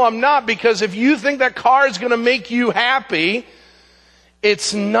said, no, I'm not, because if you think that car is going to make you happy,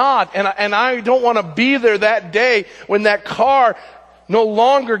 it's not. And I don't want to be there that day when that car no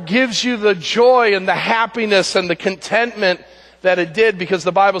longer gives you the joy and the happiness and the contentment that it did, because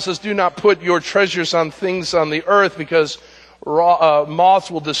the Bible says, do not put your treasures on things on the earth, because moths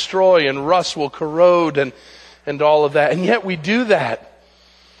will destroy and rust will corrode and all of that. And yet we do that.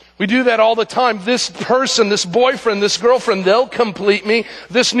 We do that all the time. This person, this boyfriend, this girlfriend, they'll complete me.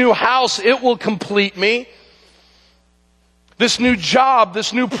 This new house, it will complete me. This new job,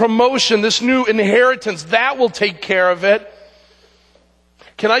 this new promotion, this new inheritance, that will take care of it.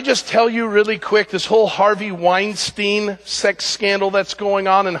 Can I just tell you really quick, this whole Harvey Weinstein sex scandal that's going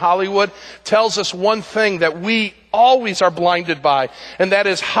on in Hollywood tells us one thing that we always are blinded by, and that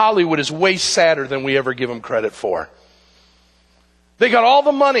is Hollywood is way sadder than we ever give them credit for. They got all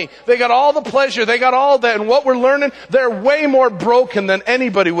the money, they got all the pleasure, they got all that, and what we're learning, they're way more broken than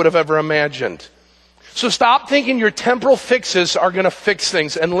anybody would have ever imagined. So stop thinking your temporal fixes are going to fix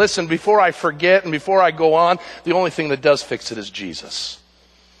things. And listen, before I forget and before I go on, the only thing that does fix it is Jesus.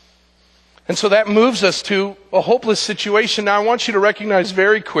 And so that moves us to a hopeless situation. Now I want you to recognize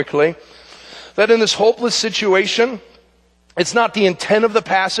very quickly that in this hopeless situation, it's not the intent of the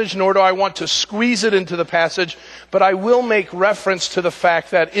passage, nor do I want to squeeze it into the passage, but I will make reference to the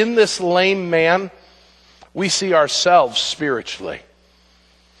fact that in this lame man, we see ourselves spiritually.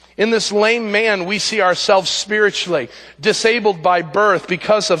 In this lame man, we see ourselves spiritually. Disabled by birth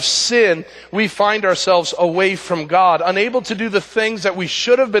because of sin, we find ourselves away from God, unable to do the things that we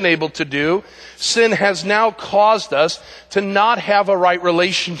should have been able to do. Sin has now caused us to not have a right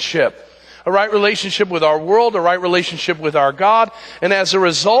relationship. A right relationship with our world, a right relationship with our God. And as a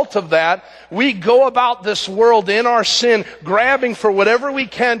result of that, we go about this world in our sin, grabbing for whatever we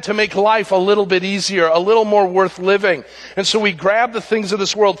can to make life a little bit easier, a little more worth living. And so we grab the things of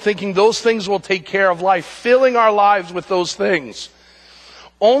this world thinking those things will take care of life, filling our lives with those things,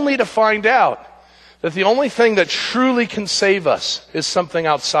 only to find out that the only thing that truly can save us is something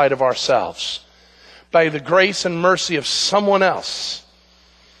outside of ourselves. By the grace and mercy of someone else,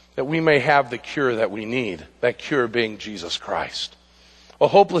 that we may have the cure that we need, that cure being Jesus Christ. A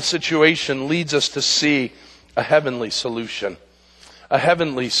hopeless situation leads us to see a heavenly solution. A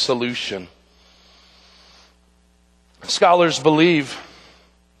heavenly solution. Scholars believe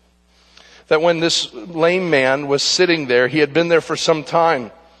that when this lame man was sitting there, he had been there for some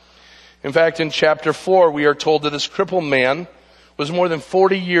time. In fact, in chapter 4, we are told that this crippled man was more than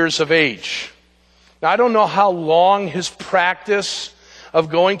 40 years of age. Now, I don't know how long his practice of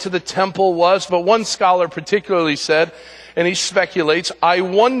going to the temple was, but one scholar particularly said, and he speculates, I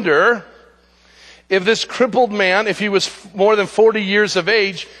wonder if this crippled man, if he was more than 40 years of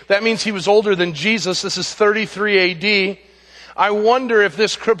age, that means he was older than Jesus. This is 33 AD. I wonder if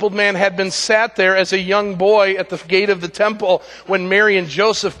this crippled man had been sat there as a young boy at the gate of the temple when Mary and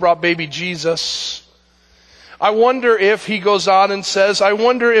Joseph brought baby Jesus. I wonder if, he goes on and says, I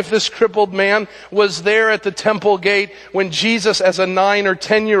wonder if this crippled man was there at the temple gate when Jesus, as a 9 or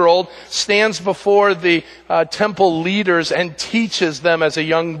 10-year-old, stands before the temple leaders and teaches them as a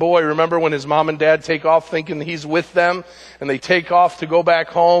young boy. Remember when his mom and dad take off thinking he's with them, and they take off to go back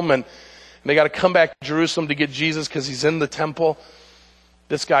home, and they got to come back to Jerusalem to get Jesus because he's in the temple?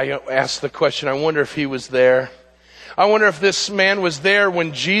 This guy asked the question, I wonder if he was there. I wonder if this man was there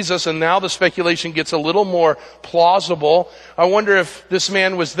when Jesus, and now the speculation gets a little more plausible. I wonder if this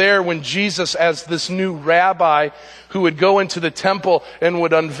man was there when Jesus, as this new rabbi who would go into the temple and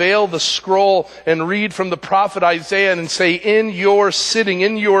would unveil the scroll and read from the prophet Isaiah and say, in your sitting,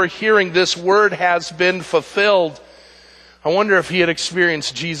 in your hearing, this word has been fulfilled. I wonder if he had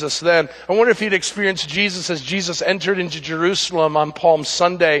experienced Jesus then. I wonder if he'd experienced Jesus as Jesus entered into Jerusalem on Palm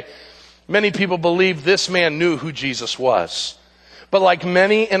Sunday. Many people believe this man knew who Jesus was. But like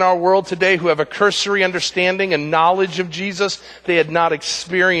many in our world today who have a cursory understanding and knowledge of Jesus, they had not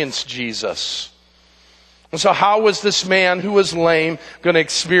experienced Jesus. And so how was this man who was lame going to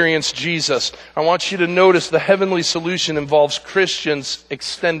experience Jesus? I want you to notice the heavenly solution involves Christians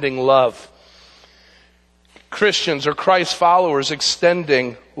extending love. Christians or Christ followers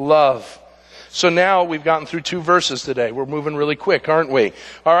extending love. So now we've gotten through 2 verses today. We're moving really quick, aren't we?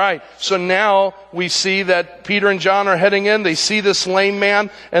 All right. So now we see that Peter and John are heading in. They see this lame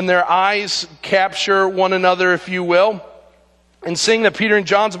man, and their eyes capture one another, if you will. And seeing that Peter and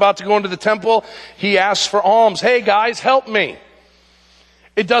John's about to go into the temple, he asks for alms. Hey guys, help me.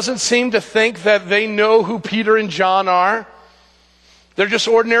 It doesn't seem to think that they know who Peter and John are. They're just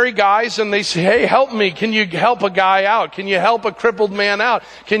ordinary guys, and they say, hey, help me. Can you help a guy out? Can you help a crippled man out?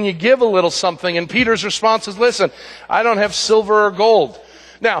 Can you give a little something? And Peter's response is, listen, I don't have silver or gold.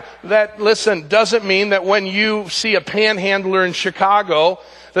 Now, that, listen, doesn't mean that when you see a panhandler in Chicago,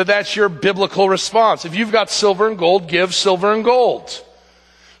 that's your biblical response. If you've got silver and gold, give silver and gold.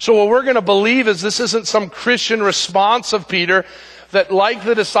 So what we're going to believe is this isn't some Christian response of Peter, that like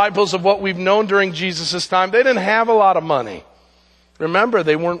the disciples of what we've known during Jesus' time, they didn't have a lot of money. Remember,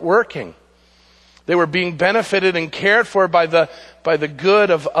 they weren't working. They were being benefited and cared for by the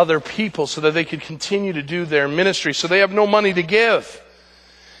good of other people so that they could continue to do their ministry. So they have no money to give.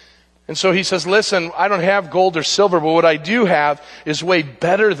 And so he says, listen, I don't have gold or silver, but what I do have is way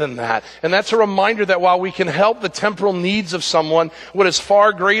better than that. And that's a reminder that while we can help the temporal needs of someone, what is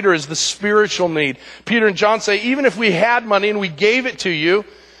far greater is the spiritual need. Peter and John say, even if we had money and we gave it to you,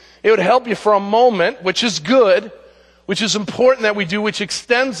 it would help you for a moment, which is good, which is important that we do, which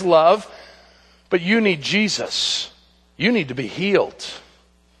extends love, but you need Jesus. You need to be healed.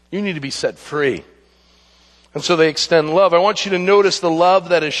 You need to be set free. And so they extend love. I want you to notice the love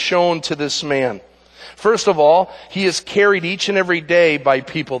that is shown to this man. First of all, he is carried each and every day by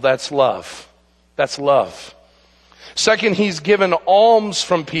people. That's love. That's love. Second, he's given alms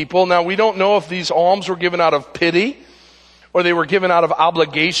from people. Now, we don't know if these alms were given out of pity or they were given out of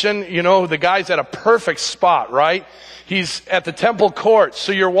obligation. You know, the guy's at a perfect spot, right? He's at the temple courts.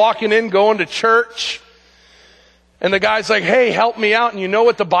 So you're walking in, going to church, and the guy's like, hey, help me out. And you know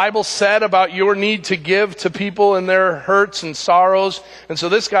what the Bible said about your need to give to people in their hurts and sorrows. And so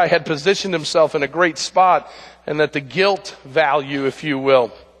this guy had positioned himself in a great spot, and that the guilt value, if you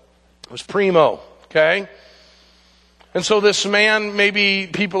will, was primo, okay? And so this man, maybe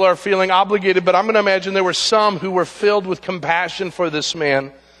people are feeling obligated, but I'm going to imagine there were some who were filled with compassion for this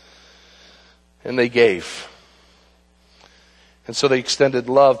man, and they gave. And so they extended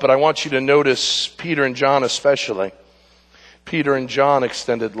love. But I want you to notice Peter and John especially. Peter and John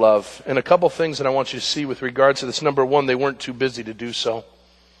extended love. And a couple things that I want you to see with regards to this. Number one, they weren't too busy to do so.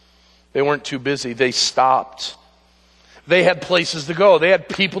 They weren't too busy. They stopped. They had places to go. They had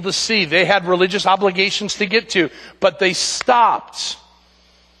people to see. They had religious obligations to get to. But they stopped.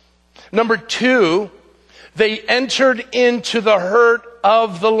 Number two, they entered into the hurt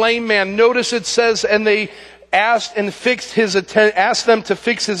of the lame man. Notice it says, and they asked them to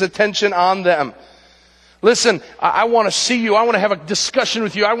fix his attention on them. Listen, I want to see you. I want to have a discussion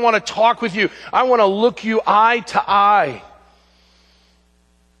with you. I want to talk with you. I want to look you eye to eye.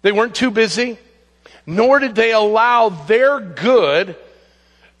 They weren't too busy, nor did they allow their good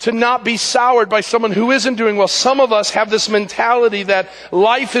to not be soured by someone who isn't doing well. Some of us have this mentality that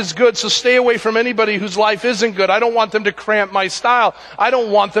life is good, so stay away from anybody whose life isn't good. I don't want them to cramp my style. I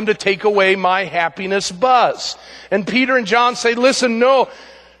don't want them to take away my happiness buzz. And Peter and John say, listen, no,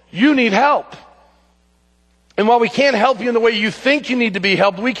 you need help. And while we can't help you in the way you think you need to be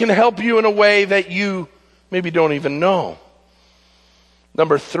helped, we can help you in a way that you maybe don't even know.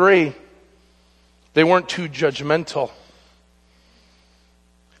 Number 3, they weren't too judgmental.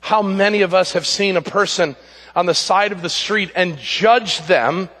 How many of us have seen a person on the side of the street and judged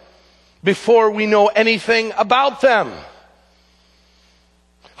them before we know anything about them?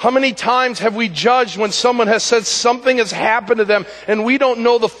 How many times have we judged when someone has said something has happened to them and we don't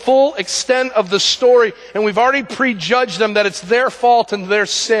know the full extent of the story and we've already prejudged them that it's their fault and their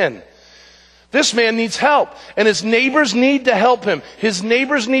sin? This man needs help, and his neighbors need to help him. His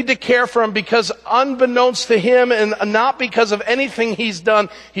neighbors need to care for him because unbeknownst to him and not because of anything he's done,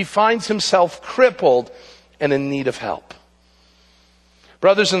 he finds himself crippled and in need of help.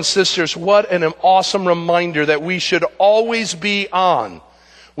 Brothers and sisters, what an awesome reminder that we should always be on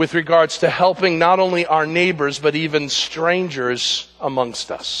with regards to helping not only our neighbors, but even strangers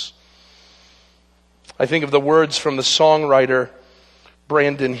amongst us. I think of the words from the songwriter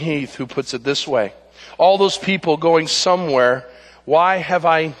Brandon Heath, who puts it this way: all those people going somewhere, why have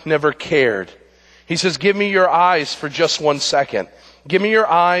I never cared? He says, give me your eyes for just 1 second. Give me your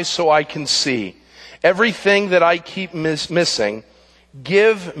eyes so I can see everything that I keep missing.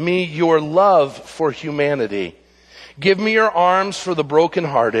 Give me your love for humanity. Give me your arms for the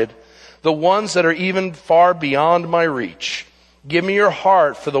brokenhearted, the ones that are even far beyond my reach. Give me your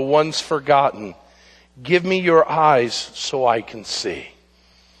heart for the ones forgotten. Give me your eyes so I can see.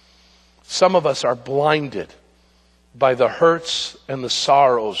 Some of us are blinded by the hurts and the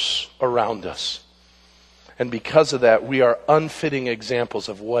sorrows around us. And because of that, we are unfitting examples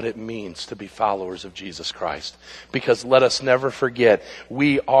of what it means to be followers of Jesus Christ. Because let us never forget,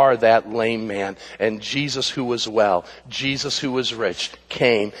 we are that lame man. And Jesus who was well, Jesus who was rich,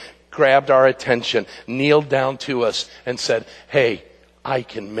 came, grabbed our attention, kneeled down to us and said, hey, I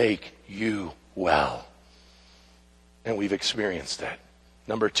can make you well. And we've experienced that.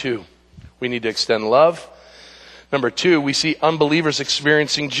 Number 2, we need to extend love. Number 2, we see unbelievers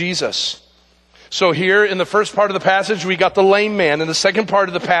experiencing Jesus. So here in the first part of the passage, we got the lame man. In the second part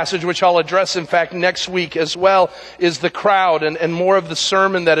of the passage, which I'll address, in fact, next week as well, is the crowd and more of the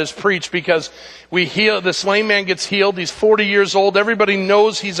sermon that is preached, because this lame man gets healed. He's 40 years old. Everybody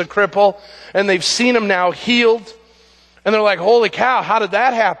knows he's a cripple, and they've seen him now healed. And they're like, holy cow, how did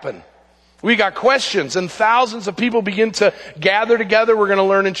that happen? We got questions, and thousands of people begin to gather together. We're going to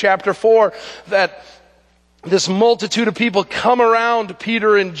learn in chapter 4 that this multitude of people come around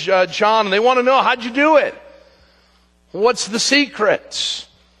Peter and John, and they want to know, how'd you do it? What's the secret?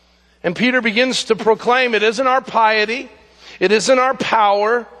 And Peter begins to proclaim, it isn't our piety, it isn't our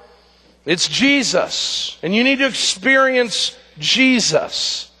power, it's Jesus. And you need to experience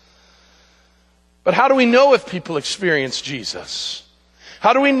Jesus. But how do we know if people experience Jesus?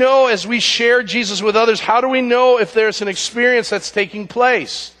 How do we know as we share Jesus with others, how do we know if there's an experience that's taking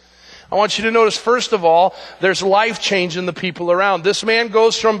place? I want you to notice, first of all, there's life change in the people around. This man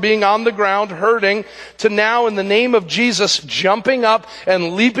goes from being on the ground hurting to now, in the name of Jesus, jumping up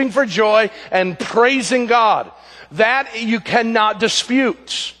and leaping for joy and praising God. That you cannot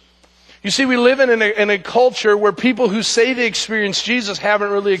dispute. You see, we live in a culture where people who say they experience Jesus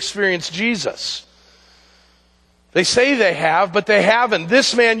haven't really experienced Jesus. They say they have, but they haven't.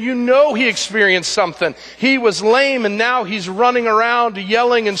 This man, you know he experienced something. He was lame, and now he's running around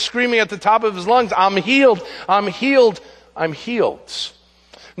yelling and screaming at the top of his lungs, I'm healed, I'm healed, I'm healed.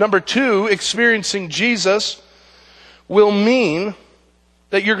 Number 2, experiencing Jesus will mean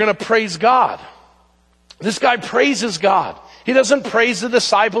that you're going to praise God. This guy praises God. He doesn't praise the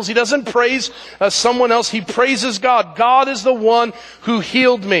disciples. He doesn't praise someone else. He praises God. God is the one who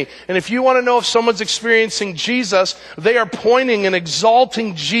healed me. And if you want to know if someone's experiencing Jesus, they are pointing and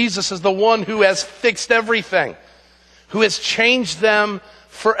exalting Jesus as the one who has fixed everything, who has changed them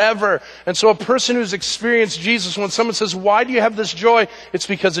forever. And so a person who's experienced Jesus, when someone says, why do you have this joy? It's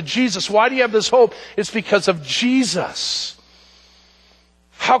because of Jesus. Why do you have this hope? It's because of Jesus.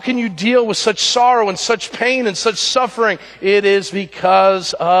 How can you deal with such sorrow and such pain and such suffering? It is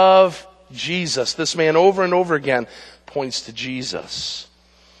because of Jesus. This man over and over again points to Jesus.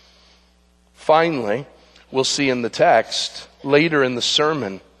 Finally, we'll see in the text, later in the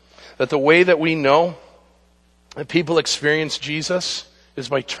sermon, that the way that we know that people experience Jesus is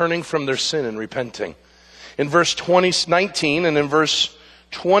by turning from their sin and repenting. In verse 19 and in verse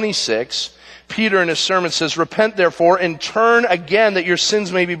 26, Peter in his sermon says, repent therefore and turn again that your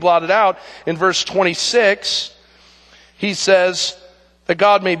sins may be blotted out. In verse 26, he says that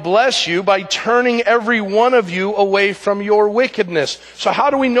God may bless you by turning every one of you away from your wickedness. So how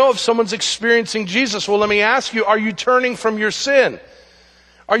do we know if someone's experiencing Jesus? Well, let me ask you, are you turning from your sin?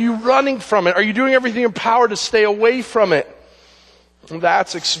 Are you running from it? Are you doing everything in your power to stay away from it?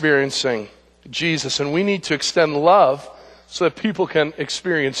 That's experiencing Jesus. And we need to extend love so that people can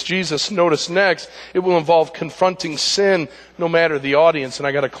experience Jesus. Notice next, it will involve confronting sin no matter the audience. And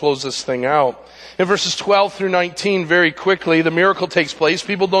I got to close this thing out. In verses 12 through 19, very quickly, the miracle takes place.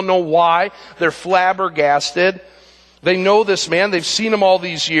 People don't know why. They're flabbergasted. They know this man. They've seen him all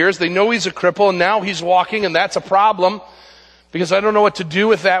these years. They know he's a cripple, and now he's walking, and that's a problem, because I don't know what to do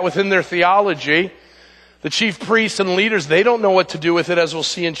with that within their theology. The chief priests and leaders, they don't know what to do with it, as we'll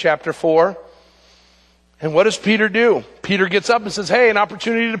see in chapter 4. And what does Peter do? Peter gets up and says, hey, an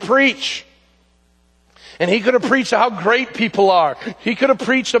opportunity to preach. And he could have preached how great people are. He could have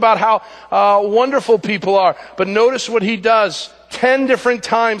preached about how wonderful people are. But notice what he does. 10 different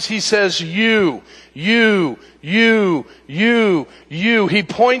times he says, you. He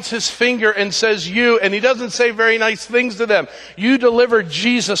points his finger and says, you. And he doesn't say very nice things to them. You delivered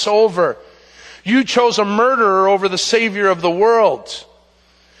Jesus over. You chose a murderer over the Savior of the world.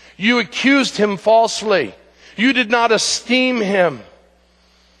 You accused him falsely. You did not esteem him.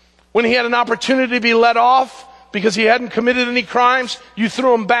 When he had an opportunity to be let off because he hadn't committed any crimes, you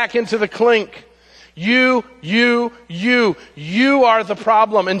threw him back into the clink. You are the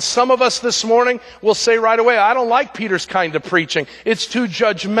problem. And some of us this morning will say right away, I don't like Peter's kind of preaching. It's too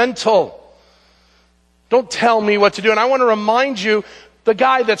judgmental. Don't tell me what to do. And I want to remind you, the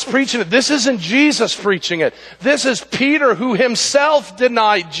guy that's preaching it, this isn't Jesus preaching it. This is Peter, who himself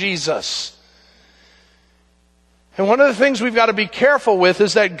denied Jesus. And one of the things we've got to be careful with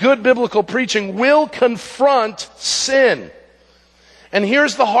is that good biblical preaching will confront sin. And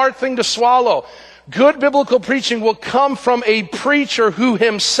here's the hard thing to swallow. Good biblical preaching will come from a preacher who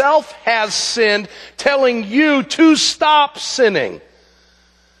himself has sinned, telling you to stop sinning.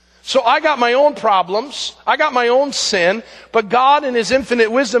 So I got my own problems, I got my own sin, but God in His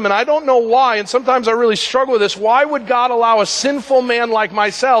infinite wisdom, and I don't know why, and sometimes I really struggle with this, why would God allow a sinful man like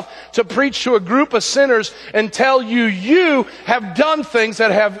myself to preach to a group of sinners and tell you, you have done things that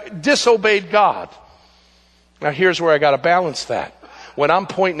have disobeyed God? Now here's where I got to balance that. When I'm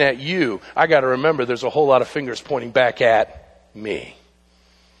pointing at you, I got to remember there's a whole lot of fingers pointing back at me.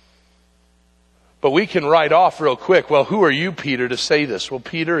 But we can write off real quick, well, who are you, Peter, to say this? Well,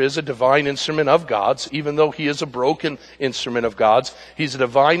 Peter is a divine instrument of God's, even though he is a broken instrument of God's. He's a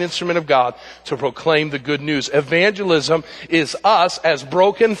divine instrument of God to proclaim the good news. Evangelism is us as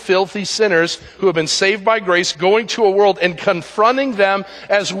broken, filthy sinners who have been saved by grace, going to a world and confronting them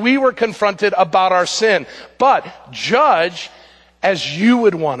as we were confronted about our sin. But judge as you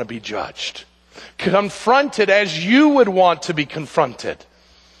would want to be judged. Confronted as you would want to be confronted.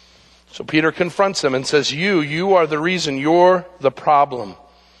 So Peter confronts him and says, you are the reason, you're the problem.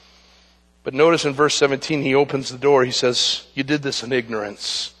 But notice in verse 17, he opens the door. He says, you did this in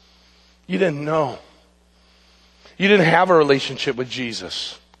ignorance. You didn't know. You didn't have a relationship with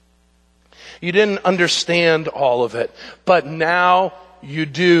Jesus. You didn't understand all of it. But now you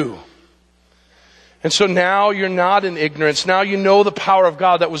do. And so now you're not in ignorance. Now you know the power of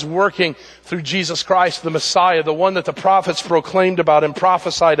God that was working through Jesus Christ, the Messiah, the one that the prophets proclaimed about and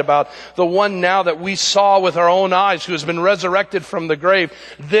prophesied about, the one now that we saw with our own eyes who has been resurrected from the grave.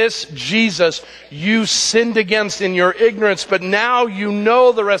 This Jesus you sinned against in your ignorance, but now you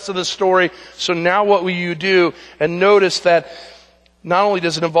know the rest of the story. So now what will you do? And notice that not only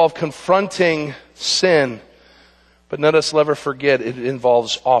does it involve confronting sin, but let us never forget it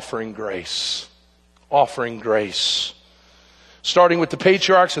involves offering grace. Offering grace. Starting with the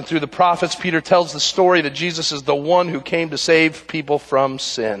patriarchs and through the prophets, Peter tells the story that Jesus is the one who came to save people from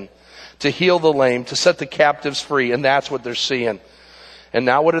sin, to heal the lame, to set the captives free, and that's what they're seeing. And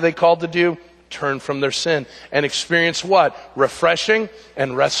now what are they called to do? Turn from their sin and experience what? Refreshing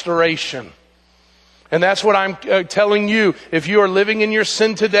and restoration. And that's what I'm telling you. If you are living in your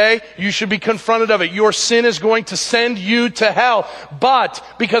sin today, you should be confronted of it. Your sin is going to send you to hell. But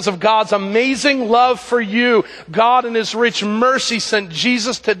because of God's amazing love for you, God in His rich mercy sent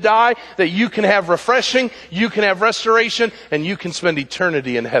Jesus to die that you can have refreshing, you can have restoration, and you can spend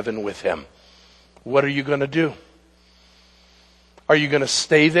eternity in heaven with Him. What are you going to do? Are you going to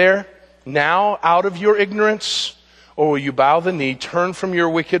stay there now out of your ignorance? Or will you bow the knee, turn from your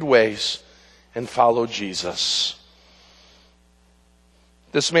wicked ways, and follow Jesus?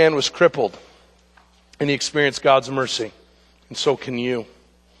 This man was crippled, and he experienced God's mercy, and so can you.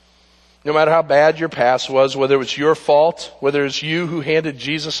 No matter how bad your past was, whether it was your fault, whether it's you who handed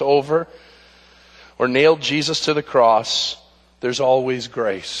Jesus over or nailed Jesus to the cross, there's always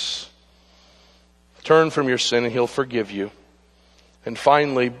grace. Turn from your sin and He'll forgive you. And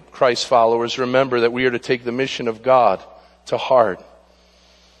finally, Christ followers, remember that we are to take the mission of God to heart.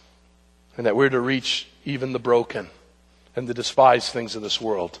 And that we're to reach even the broken and the despised things of this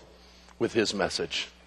world with His message.